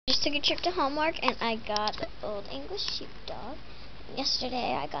just took a trip to Hallmark and I got the Old English Sheepdog.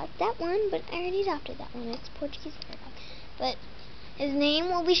 Yesterday I got that one, but I already adopted that one. It's Portuguese dog. But his name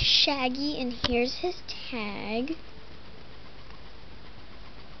will be Shaggy, and here's his tag.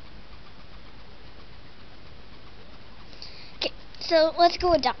 Okay, so let's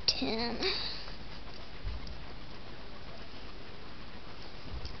go adopt him.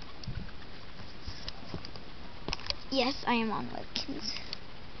 Yes, I am on Webkinz.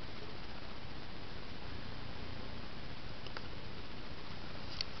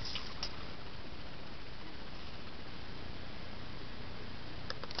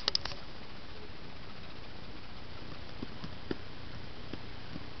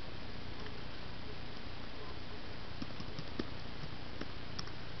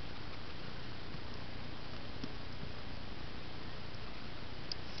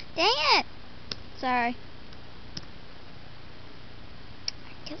 Dang it! Sorry.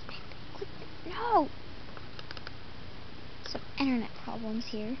 No! Some internet problems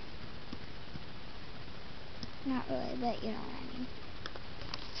here. Not really, but you know what I mean.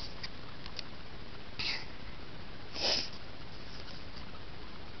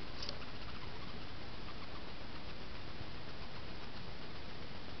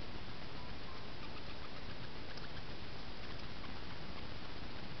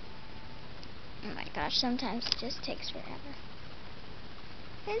 Oh my gosh, sometimes it just takes forever.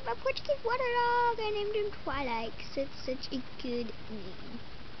 Here's my Portuguese water dog. I named him Twilight because it's such a good name.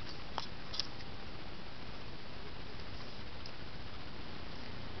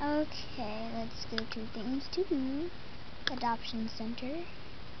 Okay, let's go to things to do. Adoption center.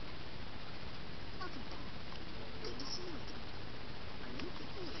 Welcome back. Good to see you again. Are you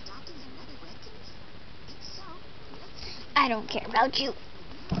thinking of adopting another Webkinz? If so, let's see. I don't care about you.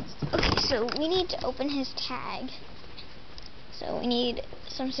 Okay, so we need to open his tag. So we need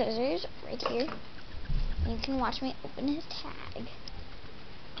some scissors right here. You can watch me open his tag.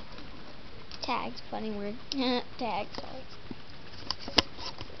 Tag's a funny word. Tag, sorry.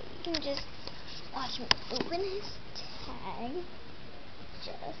 You can just watch me open his tag.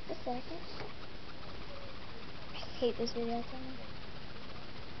 Just a second. I hate this video camera.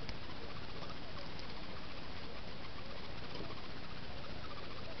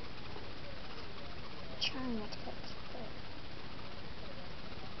 Trying not to cut this part.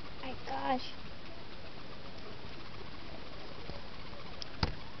 My gosh.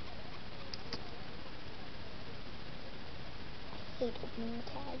 I hate opening the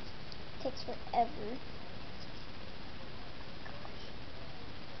tags. It takes forever.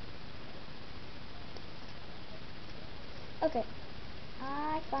 Okay.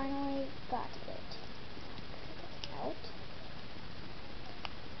 I finally got it. Out.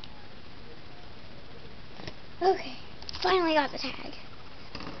 Okay. Finally got the tag.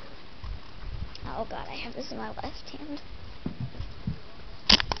 Oh god, I have this in my left hand.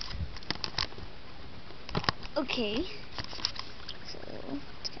 Okay. So,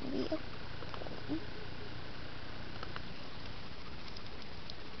 it's gonna be open.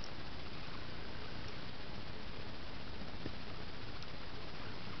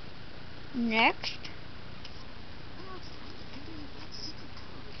 Next. Now it's time to enter in that secret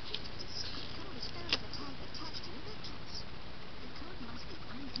code. The secret code is found in the tag attached to your Webkinz. The code must be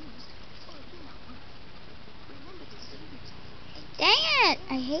unused or it will not work. Remember to save your tag and Dang it!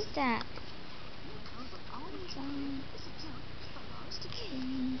 I hate that. your code will always be this account belongs to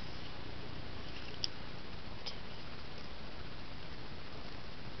you.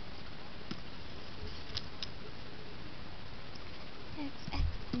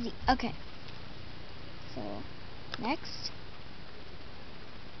 XXZ. Okay. So, next.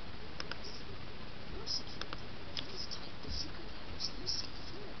 For security, please type the secret letters you see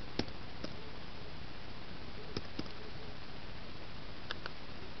here.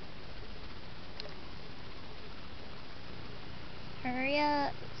 Hurry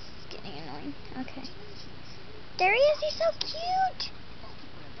up. It's getting annoying. Okay. There he is. He's so cute.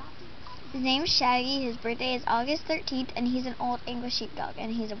 His name is Shaggy. His birthday is August 13th, and he's an Old English Sheepdog,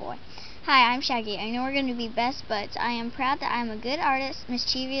 and he's a boy. Hi, I'm Shaggy. I know we're going to be best buds. I am proud that I'm a good artist,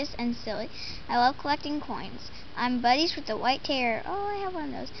 mischievous, and silly. I love collecting coins. I'm buddies with the white terrier. Oh, I have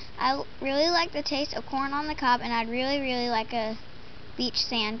one of those. I really like the taste of corn on the cob, and I'd really, really like a beach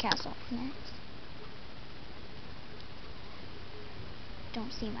sand castle. Next.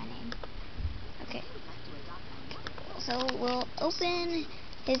 Don't see my name. Okay. So we'll open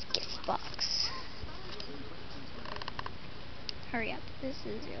his gift box. Hurry up. This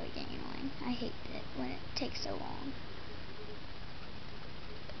is really getting annoying. I hate it when it takes so long.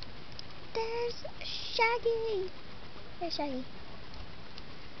 There's Shaggy. There's Shaggy.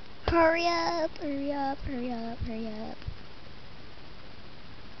 Hurry up, hurry up, hurry up, hurry up.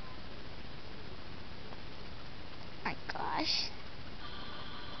 My gosh.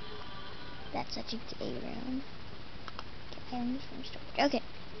 That's such a gay room. Get items from storage. Okay.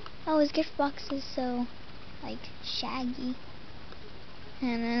 Oh, his gift box is so, like, shaggy.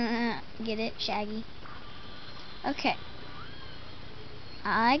 Get it? Shaggy. Okay.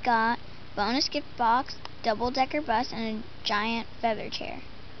 I got bonus gift box, double-decker bus, and a giant feather chair.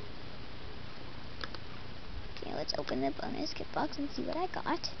 Okay, let's open the bonus gift box and see what I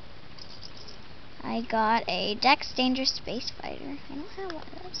got. I got a Dex Dangerous Space Fighter. I don't have one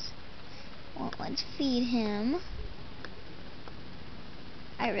of those. Well, let's feed him.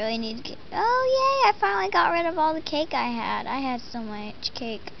 I really need to get... Oh, yay! I finally got rid of all the cake I had. I had so much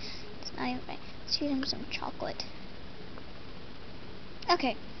cake. It's not even... Let's feed him some chocolate.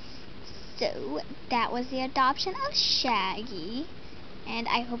 Okay. So, that was the adoption of Shaggy. And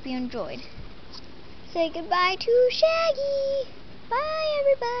I hope you enjoyed. Say goodbye to Shaggy. Bye,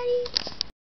 everybody.